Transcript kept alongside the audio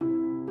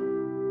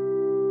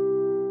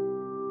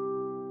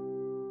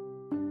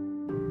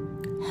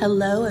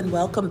Hello and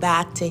welcome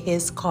back to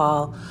His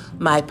Call,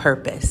 My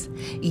Purpose.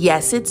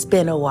 Yes, it's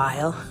been a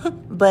while,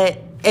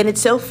 and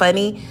it's so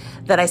funny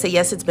that I say,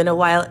 yes, it's been a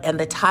while. And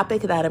the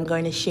topic that I'm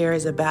going to share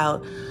is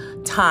about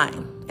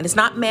time. And it's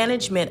not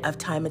management of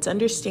time, it's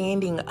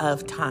understanding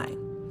of time.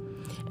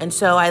 And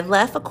so I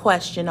left a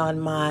question on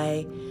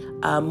my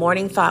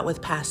morning thought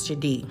with Pastor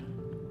D.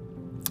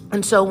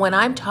 And so when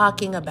I'm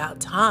talking about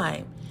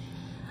time,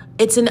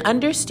 it's an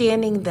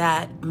understanding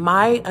that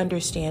my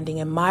understanding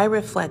and my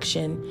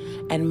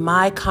reflection and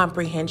my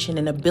comprehension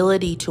and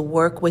ability to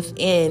work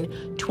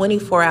within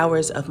 24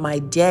 hours of my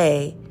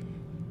day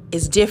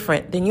is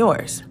different than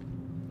yours.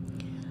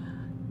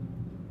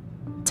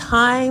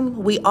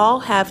 Time, we all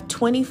have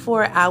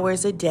 24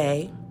 hours a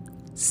day,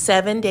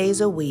 7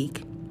 days a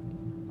week,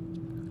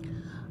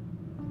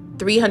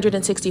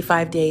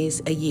 365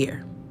 days a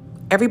year.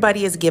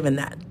 Everybody is given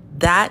that.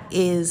 That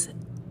is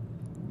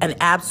an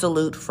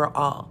absolute for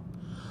all.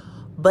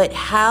 But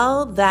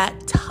how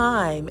that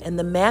time and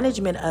the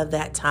management of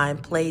that time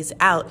plays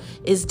out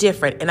is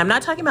different. And I'm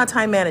not talking about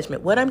time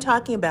management. What I'm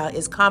talking about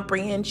is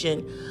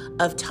comprehension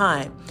of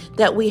time.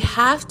 That we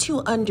have to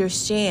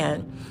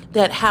understand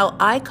that how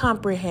I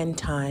comprehend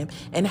time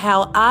and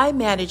how I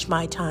manage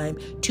my time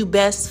to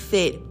best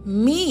fit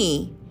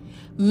me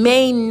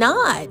may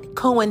not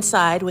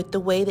coincide with the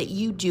way that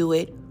you do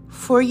it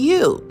for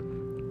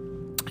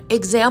you.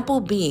 Example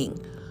being,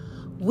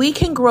 we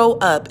can grow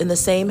up in the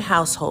same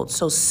household.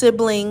 So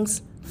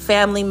siblings,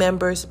 family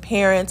members,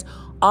 parents,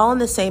 all in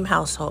the same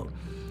household.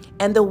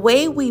 And the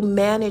way we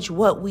manage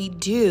what we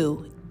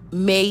do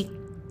may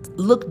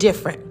look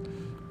different.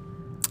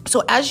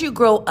 So as you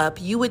grow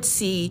up, you would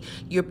see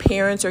your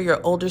parents or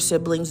your older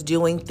siblings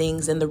doing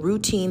things and the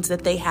routines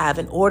that they have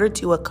in order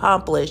to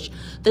accomplish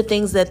the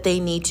things that they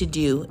need to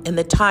do in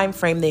the time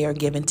frame they are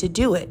given to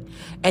do it.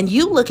 And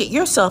you look at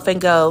yourself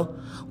and go,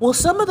 well,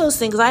 some of those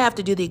things I have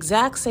to do the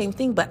exact same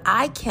thing, but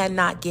I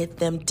cannot get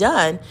them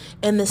done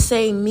in the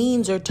same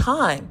means or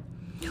time.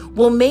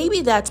 Well, maybe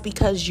that's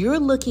because you're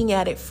looking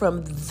at it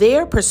from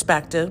their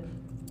perspective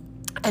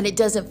and it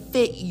doesn't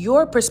fit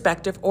your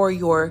perspective or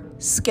your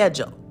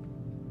schedule.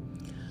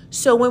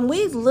 So when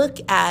we look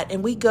at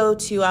and we go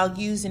to, I'll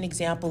use an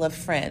example of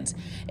friends.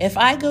 If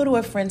I go to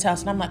a friend's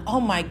house and I'm like,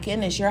 oh my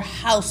goodness, your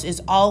house is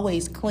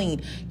always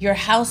clean. Your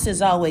house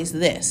is always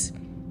this,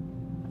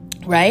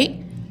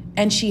 right?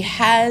 And she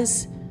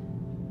has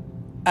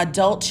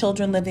adult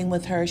children living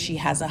with her. She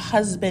has a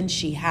husband.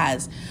 So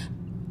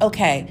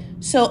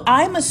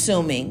I'm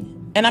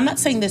assuming, and I'm not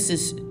saying this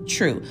is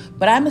true,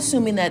 but I'm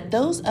assuming that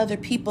those other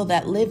people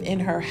that live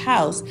in her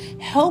house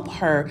help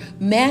her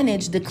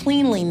manage the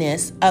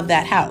cleanliness of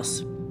that house.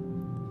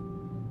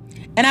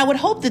 And I would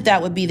hope that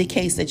that would be the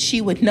case, that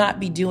she would not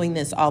be doing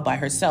this all by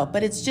herself,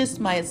 but it's just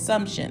my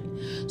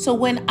assumption. So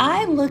when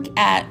I look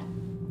at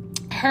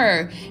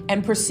her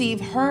and perceive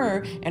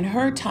her and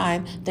her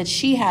time that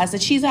she has,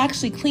 that she's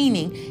actually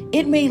cleaning,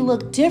 it may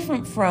look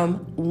different from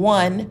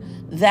one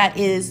that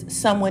is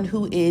someone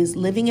who is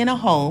living in a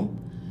home,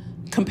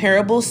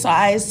 comparable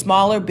size,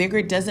 smaller, bigger,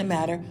 it doesn't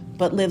matter,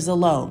 but lives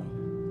alone.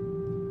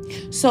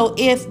 So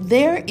if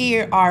there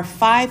are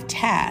 5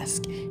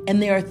 tasks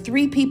and there are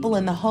 3 people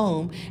in the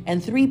home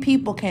and 3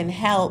 people can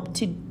help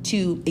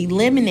to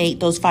eliminate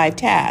those 5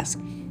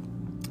 tasks,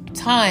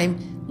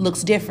 time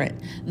looks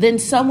different than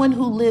someone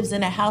who lives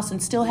in a house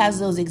and still has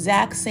those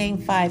exact same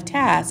 5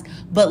 tasks,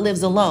 but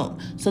lives alone.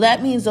 So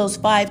that means those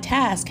 5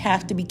 tasks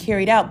have to be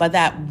carried out by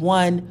that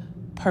one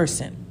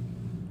person.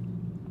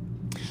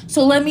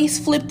 So let me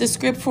flip the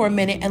script for a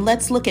minute and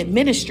let's look at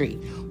ministry.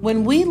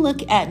 When we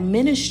look at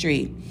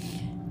ministry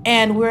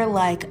and we're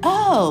like,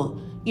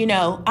 I'm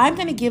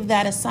going to give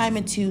that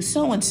assignment to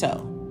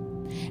so-and-so.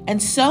 And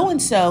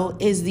so-and-so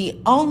is the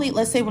only,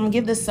 let's say I'm going to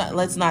give this,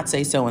 let's not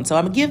say so-and-so.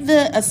 I'm going to give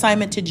the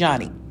assignment to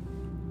Johnny,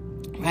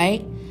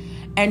 right?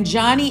 And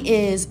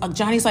Johnny's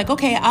like,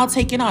 okay, I'll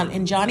take it on.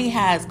 And Johnny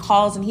has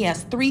calls and he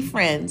has 3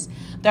 friends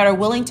that are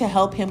willing to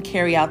help him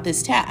carry out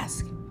this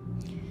task.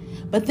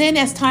 But then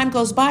as time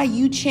goes by,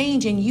 you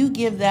change and you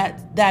give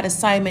that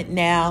assignment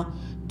now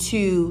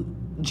to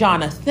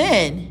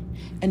Jonathan.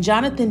 And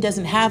Jonathan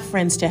doesn't have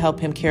friends to help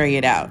him carry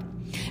it out.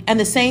 And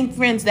the same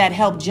friends that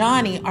help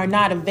Johnny are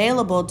not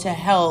available to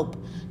help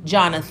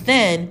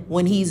Jonathan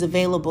when he's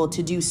available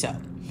to do so.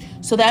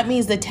 So that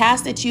means the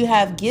task that you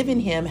have given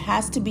him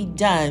has to be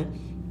done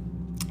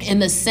in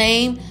the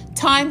same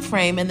time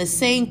frame and the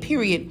same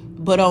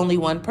period, but only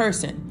one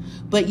person.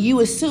 But you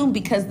assume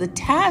because the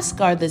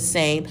tasks are the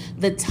same,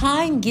 the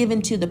time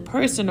given to the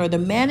person or the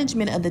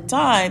management of the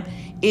time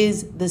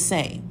is the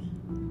same.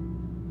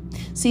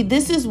 See,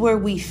 this is where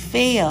we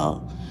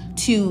fail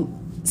to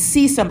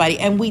see somebody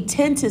and we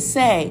tend to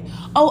say,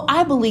 oh,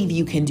 I believe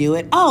you can do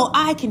it. Oh,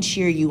 I can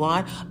cheer you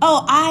on.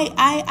 Oh,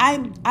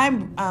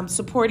 I'm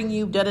supporting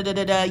you.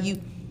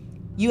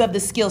 You have the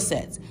skill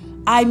sets.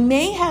 I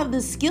may have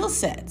the skill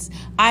sets.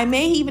 I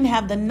may even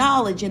have the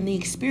knowledge and the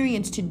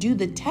experience to do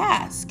the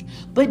task,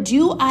 but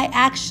do I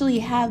actually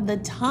have the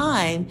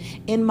time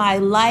in my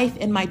life,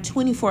 in my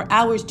 24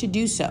 hours to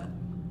do so?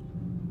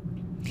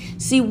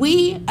 See,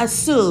 we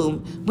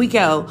assume, we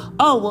go,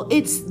 oh, well,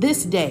 it's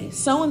this day.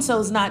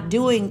 So-and-so's not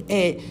doing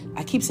it.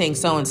 I keep saying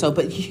so-and-so,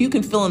 but you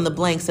can fill in the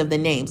blanks of the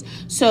names.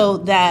 So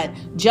that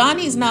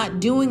Johnny's not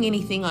doing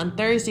anything on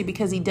Thursday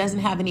because he doesn't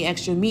have any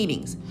extra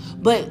meetings.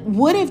 But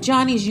what if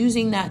Johnny's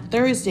using that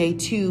Thursday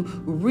to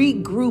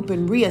regroup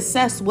and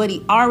reassess what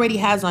he already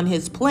has on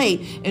his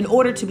plate in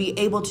order to be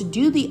able to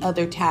do the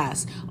other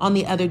tasks on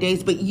the other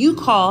days? But you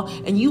call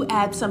and you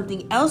add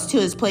something else to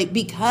his plate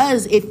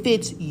because it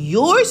fits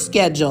your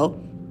schedule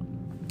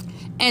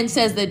and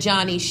says that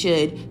Johnny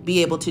should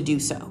be able to do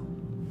so.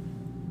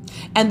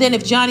 And then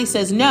if Johnny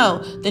says no,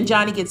 then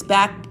Johnny gets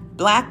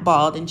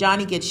blackballed and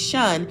Johnny gets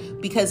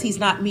shunned because he's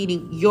not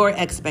meeting your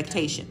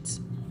expectations.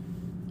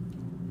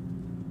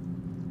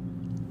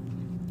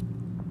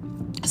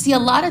 See, a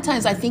lot of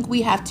times I think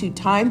we have to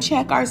time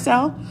check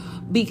ourselves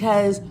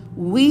because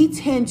we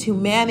tend to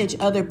manage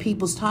other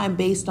people's time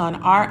based on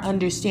our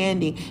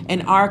understanding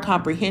and our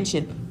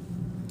comprehension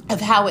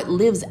of how it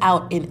lives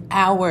out in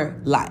our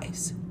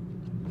lives.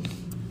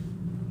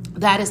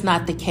 That is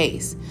not the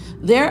case.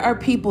 There are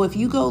people, if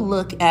you go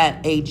look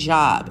at a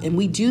job, and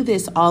we do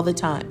this all the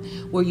time,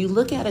 where you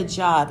look at a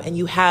job and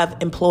you have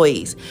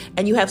employees,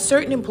 and you have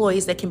certain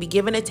employees that can be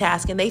given a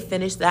task and they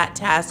finish that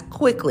task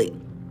quickly,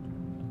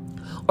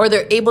 or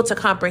they're able to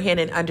comprehend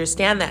and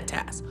understand that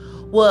task.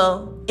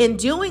 Well, in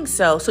doing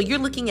so you're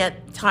looking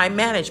at time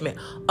management.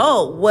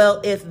 Oh,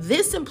 well, if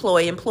this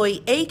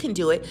employee A can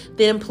do it,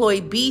 then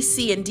employee B,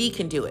 C, and D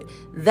can do it.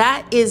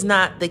 That is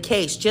not the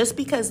case. Just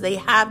because they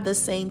have the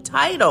same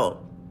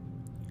title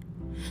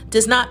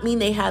does not mean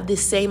they have the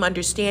same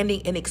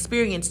understanding and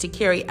experience to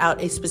carry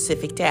out a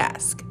specific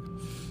task.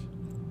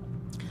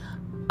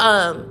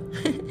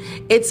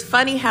 It's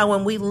funny how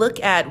when we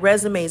look at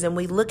resumes and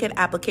we look at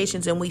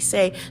applications and we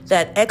say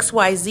that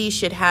XYZ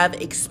should have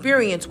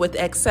experience with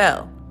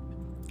Excel.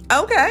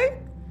 Okay,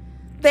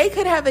 they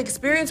could have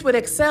experience with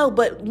Excel,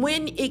 but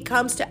when it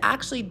comes to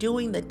actually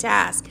doing the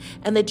task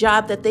and the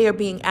job that they are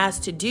being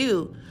asked to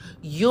do,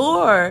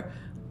 your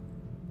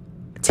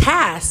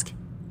task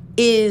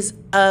is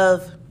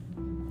of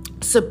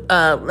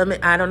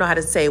I don't know how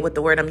to say what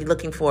the word I'm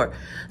looking for.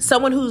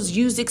 Someone who's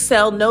used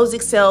Excel, knows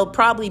Excel,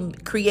 probably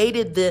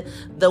created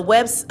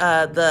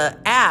the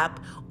app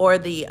or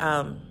the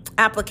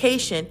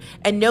application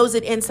and knows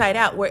it inside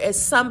out, whereas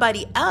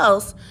somebody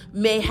else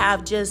may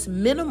have just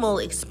minimal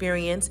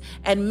experience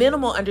and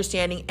minimal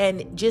understanding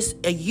and just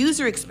a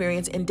user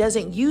experience and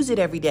doesn't use it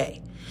every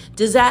day.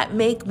 Does that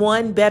make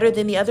one better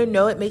than the other?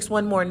 No, it makes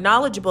one more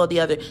knowledgeable than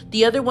the other.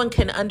 The other one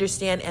can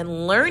understand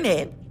and learn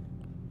it,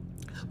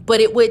 but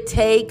it would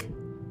take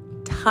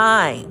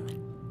time.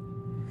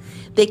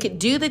 They could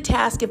do the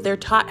task if they're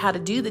taught how to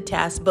do the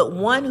task, but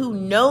one who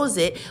knows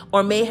it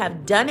or may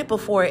have done it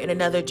before in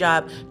another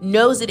job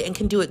knows it and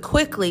can do it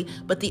quickly,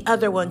 but the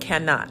other one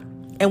cannot.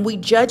 And we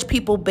judge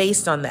people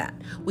based on that.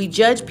 We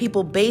judge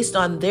people based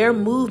on their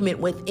movement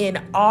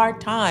within our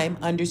time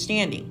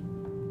understanding.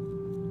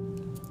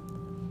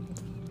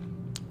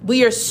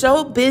 We are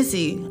so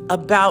busy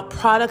about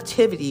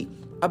productivity,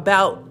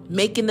 about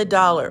making the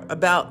dollar,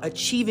 about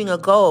achieving a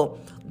goal,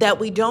 that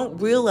we don't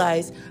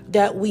realize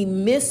that we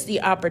miss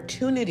the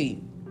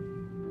opportunity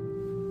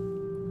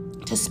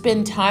to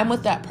spend time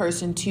with that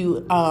person,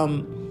 to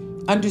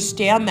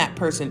understand that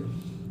person.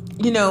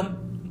 You know,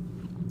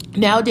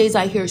 nowadays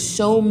I hear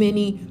so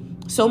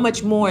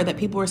much more that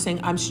people are saying,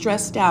 I'm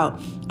stressed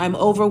out, I'm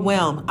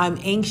overwhelmed, I'm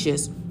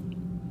anxious,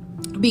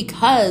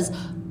 because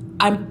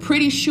I'm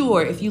pretty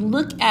sure if you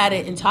look at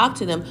it and talk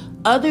to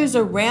them, others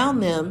around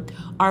them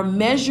are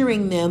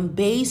measuring them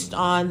based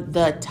on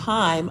the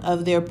time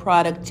of their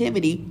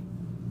productivity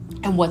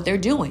and what they're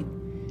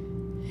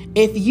doing.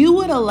 If you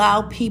would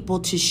allow people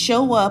to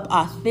show up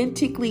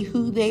authentically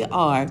who they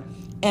are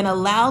and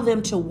allow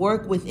them to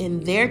work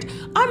within their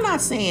I'm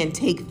not saying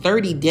take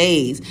 30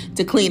 days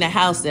to clean a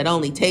house that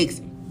only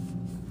takes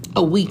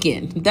a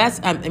weekend. I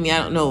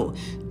don't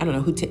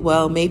know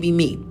who maybe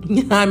me.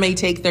 I may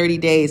take 30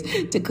 days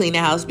to clean a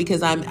house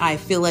because I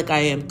feel like I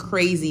am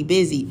crazy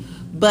busy.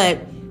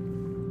 But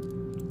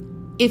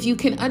if you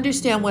can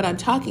understand what I'm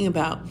talking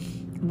about,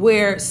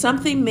 where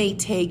something may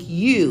take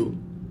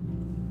you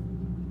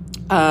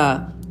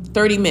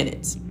 30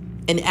 minutes,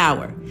 an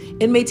hour,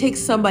 it may take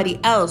somebody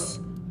else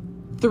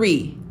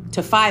 3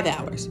 to 5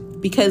 hours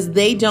because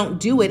they don't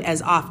do it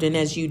as often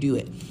as you do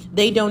it.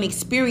 They don't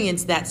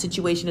experience that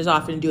situation as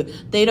often and do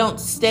it. They don't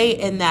stay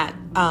in that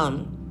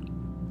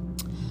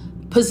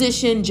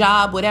position,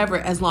 job, whatever,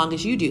 as long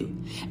as you do.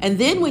 And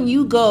then when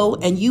you go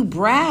and you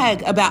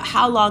brag about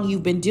how long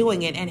you've been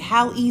doing it and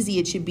how easy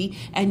it should be,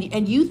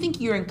 and you think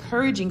you're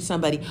encouraging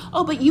somebody,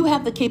 oh, but you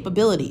have the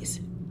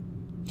capabilities.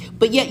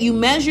 But yet you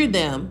measure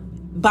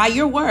them by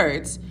your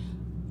words,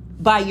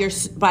 by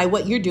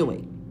what you're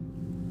doing.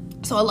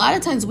 So a lot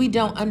of times we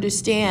don't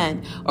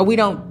understand or we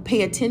don't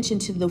pay attention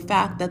to the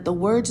fact that the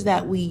words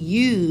that we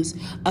use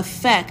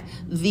affect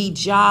the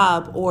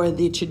job or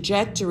the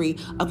trajectory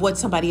of what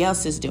somebody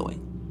else is doing.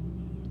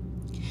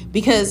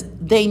 Because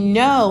they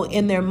know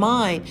in their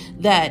mind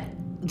that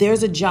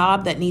there's a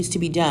job that needs to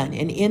be done.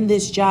 And in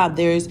this job,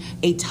 there's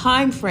a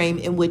time frame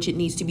in which it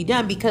needs to be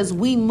done because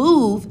we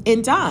move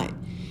in time.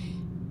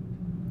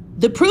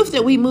 The proof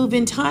that we move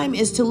in time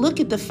is to look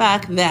at the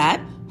fact that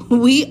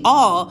we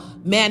all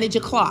manage a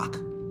clock.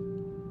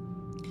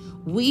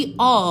 We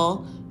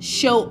all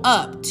show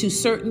up to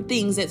certain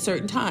things at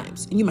certain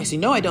times. And you might say,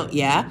 no, I don't.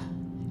 Yeah.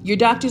 Your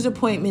doctor's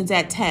appointment's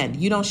at 10.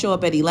 You don't show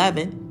up at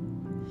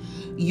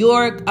 11. You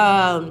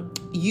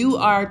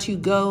are to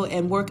go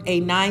and work a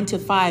 9 to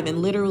 5 and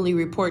literally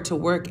report to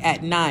work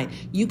at 9.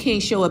 You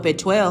can't show up at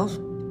 12.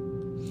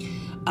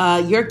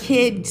 Your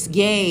kid's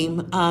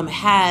game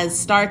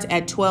starts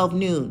at 12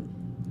 noon.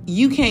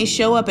 You can't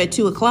show up at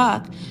 2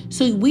 o'clock.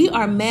 So we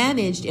are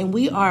managed and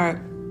we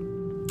are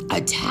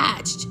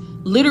attached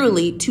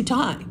literally to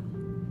time.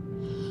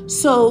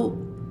 So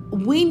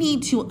we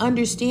need to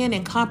understand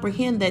and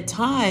comprehend that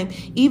time,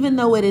 even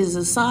though it is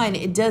a sign,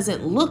 it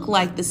doesn't look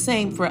like the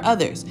same for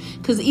others.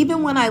 Because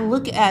even when I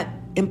look at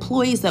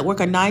employees that work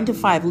a 9 to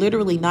 5,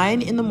 literally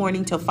 9 in the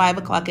morning till 5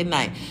 o'clock at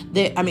night,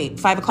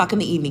 5 o'clock in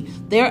the evening,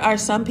 there are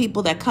some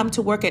people that come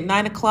to work at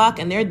 9 o'clock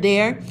and they're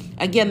there.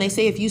 Again, they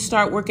say if you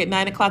start work at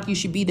 9 o'clock, you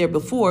should be there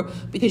before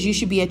because you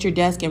should be at your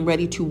desk and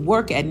ready to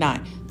work at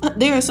 9.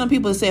 There are some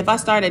people that say if I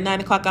start at 9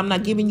 o'clock, I'm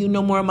not giving you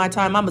no more of my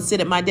time. I'm going to sit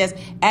at my desk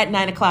at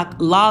 9 o'clock,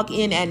 log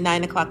in at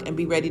 9 o'clock and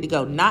be ready to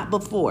go. Not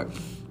before.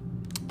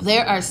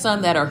 There are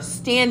some that are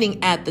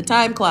standing at the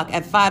time clock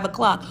at 5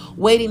 o'clock,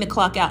 waiting to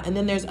clock out. And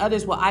then there's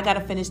others, well, I got to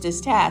finish this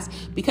task.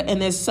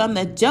 And there's some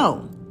that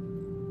don't.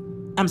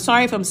 I'm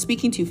sorry if I'm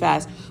speaking too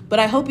fast, but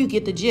I hope you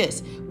get the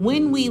gist.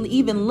 When we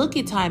even look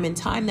at time and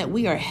time that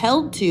we are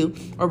held to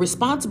or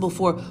responsible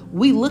for,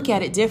 we look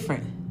at it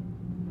different.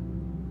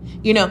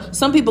 You know,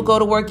 some people go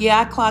to work. Yeah,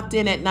 I clocked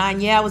in at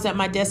 9. Yeah, I was at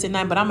my desk at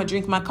 9, but I'm going to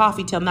drink my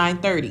coffee till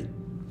 9:30.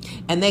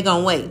 And they're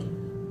going to wait.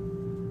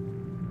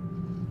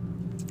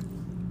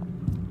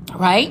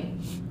 Right?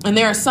 And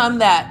there are some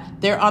that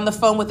they're on the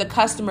phone with a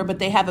customer, but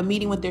they have a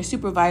meeting with their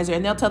supervisor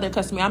and they'll tell their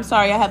customer, I'm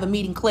sorry, I have a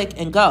meeting, click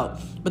and go.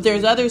 But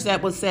there's others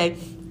that will say,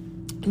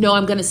 no,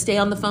 I'm going to stay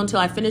on the phone till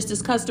I finish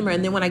this customer.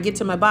 And then when I get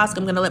to my boss,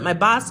 I'm going to let my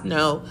boss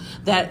know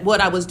that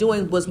what I was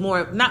doing was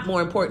not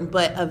more important,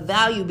 but of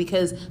value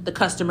because the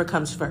customer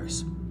comes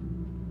first.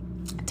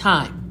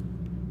 Time.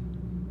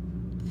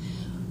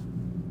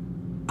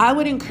 I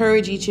would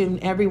encourage each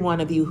and every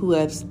one of you who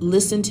has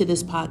listened to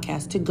this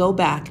podcast to go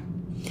back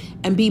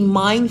and be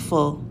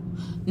mindful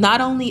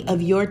not only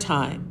of your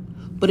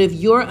time, but of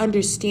your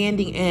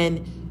understanding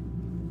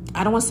and,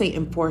 I don't want to say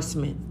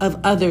enforcement, of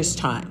others'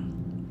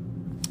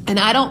 time. And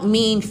I don't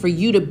mean for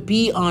you to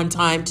be on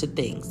time to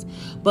things,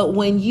 but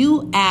when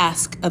you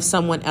ask of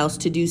someone else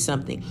to do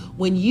something,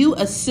 when you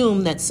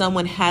assume that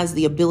someone has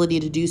the ability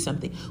to do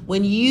something,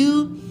 when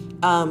you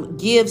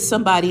give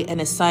somebody an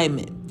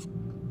assignment,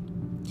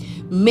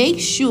 make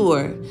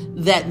sure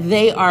that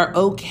they are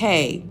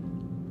okay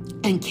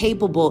and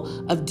capable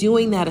of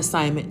doing that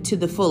assignment to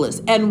the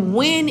fullest. And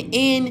when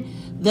in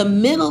the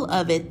middle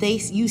of it,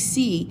 you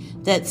see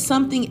that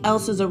something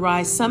else is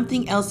awry,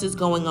 something else is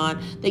going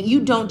on, that you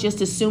don't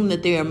just assume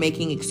that they are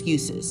making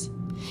excuses.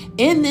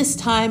 In this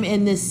time,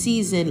 in this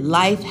season,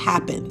 life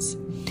happens.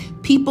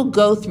 People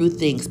go through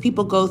things.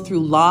 People go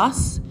through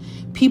loss.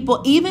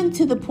 People, even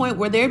to the point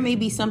where there may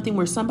be something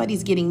where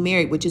somebody's getting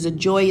married, which is a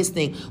joyous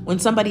thing. When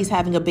somebody's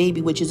having a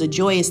baby, which is a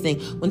joyous thing.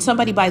 When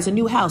somebody buys a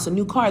new house, a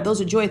new car, those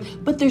are joyous.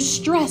 But there's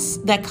stress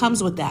that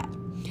comes with that.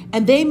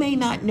 And they may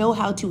not know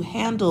how to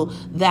handle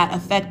that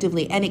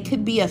effectively. And it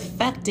could be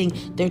affecting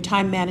their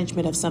time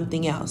management of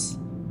something else.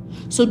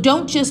 So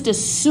don't just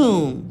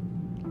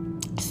assume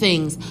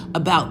things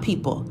about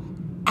people.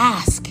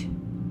 Ask.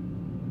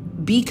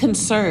 Be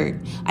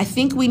concerned. I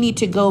think we need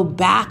to go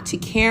back to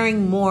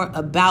caring more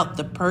about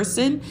the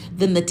person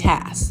than the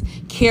task.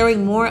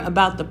 Caring more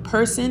about the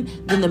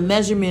person than the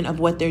measurement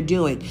of what they're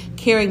doing.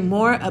 Caring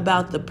more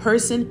about the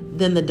person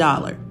than the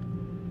dollar.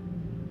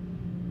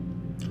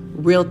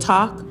 Real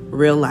talk,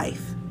 real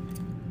life.